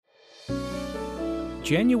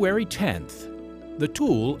January 10th, the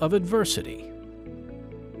tool of adversity.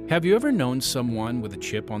 Have you ever known someone with a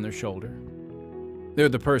chip on their shoulder? They're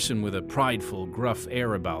the person with a prideful, gruff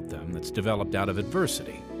air about them that's developed out of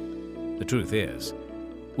adversity. The truth is,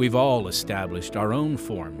 we've all established our own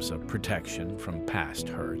forms of protection from past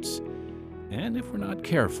hurts. And if we're not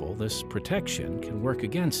careful, this protection can work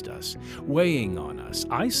against us, weighing on us,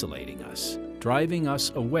 isolating us, driving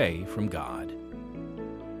us away from God.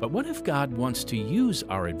 But what if God wants to use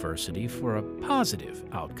our adversity for a positive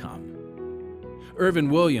outcome? Irvin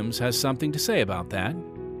Williams has something to say about that,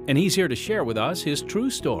 and he's here to share with us his true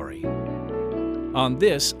story on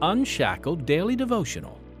this Unshackled Daily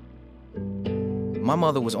Devotional. My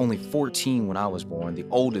mother was only 14 when I was born, the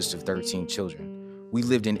oldest of 13 children. We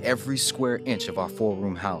lived in every square inch of our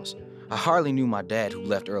four-room house. I hardly knew my dad, who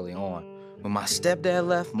left early on. When my stepdad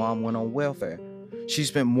left, Mom went on welfare. She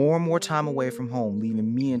spent more and more time away from home,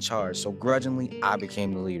 leaving me in charge, so grudgingly, I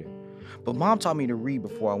became the leader. But Mom taught me to read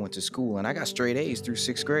before I went to school, and I got straight A's through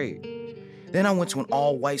 6th grade. Then I went to an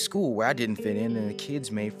all-white school where I didn't fit in, and the kids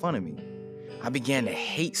made fun of me. I began to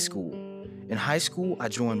hate school. In high school, I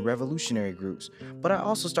joined revolutionary groups, but I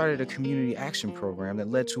also started a community action program that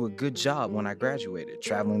led to a good job when I graduated,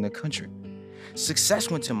 traveling the country. Success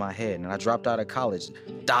went to my head, and I dropped out of college,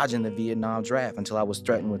 dodging the Vietnam draft until I was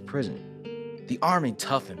threatened with prison. The Army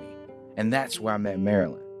toughened me, and that's where I met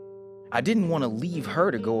Marilyn. I didn't want to leave her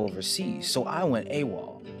to go overseas, so I went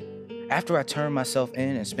AWOL. After I turned myself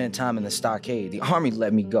in and spent time in the stockade, the Army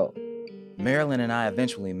let me go. Marilyn and I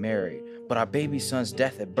eventually married, but our baby son's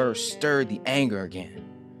death at birth stirred the anger again.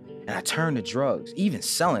 And I turned to drugs, even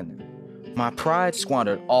selling them. My pride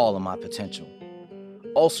squandered all of my potential.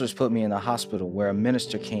 Ulcers put me in the hospital where a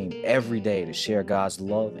minister came every day to share God's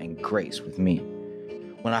love and grace with me.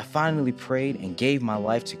 When I finally prayed and gave my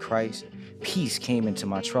life to Christ, peace came into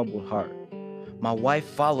my troubled heart. My wife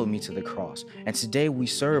followed me to the cross, and today we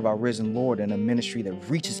serve our risen Lord in a ministry that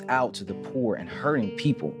reaches out to the poor and hurting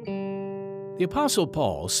people. The Apostle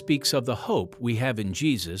Paul speaks of the hope we have in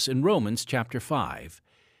Jesus in Romans chapter 5.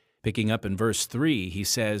 Picking up in verse 3, he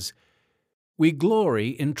says, "We glory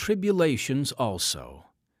in tribulations also,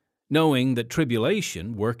 knowing that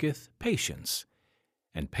tribulation worketh patience,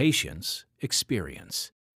 and patience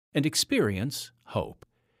experience, and experience hope.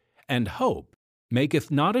 And hope maketh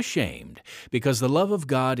not ashamed, because the love of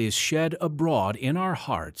God is shed abroad in our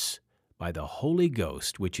hearts by the Holy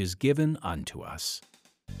Ghost which is given unto us."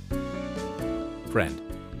 Friend,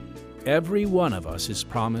 every one of us is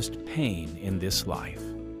promised pain in this life.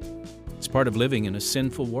 It's part of living in a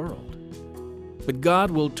sinful world. But God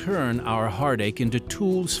will turn our heartache into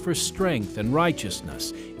tools for strength and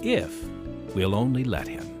righteousness if we'll only let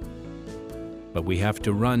Him. But we have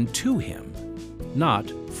to run to Him, not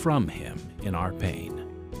from Him in our pain.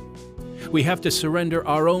 We have to surrender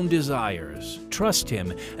our own desires, trust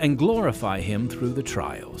Him, and glorify Him through the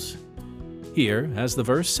trials. Here, as the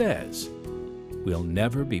verse says, we'll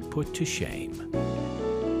never be put to shame.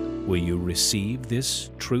 Will you receive this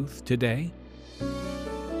truth today?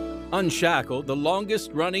 Unshackled, the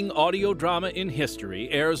longest-running audio drama in history,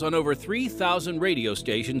 airs on over 3,000 radio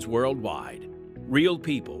stations worldwide. Real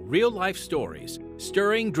people, real-life stories,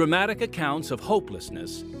 stirring dramatic accounts of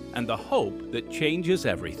hopelessness and the hope that changes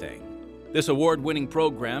everything. This award-winning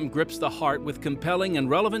program grips the heart with compelling and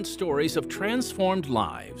relevant stories of transformed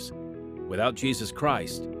lives. Without Jesus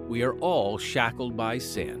Christ, we are all shackled by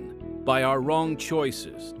sin, by our wrong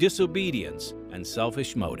choices, disobedience, and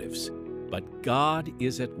selfish motives. But God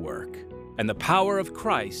is at work, and the power of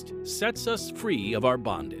Christ sets us free of our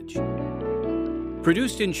bondage.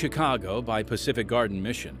 Produced in Chicago by Pacific Garden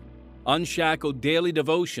Mission, Unshackled Daily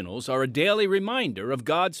Devotionals are a daily reminder of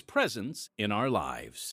God's presence in our lives.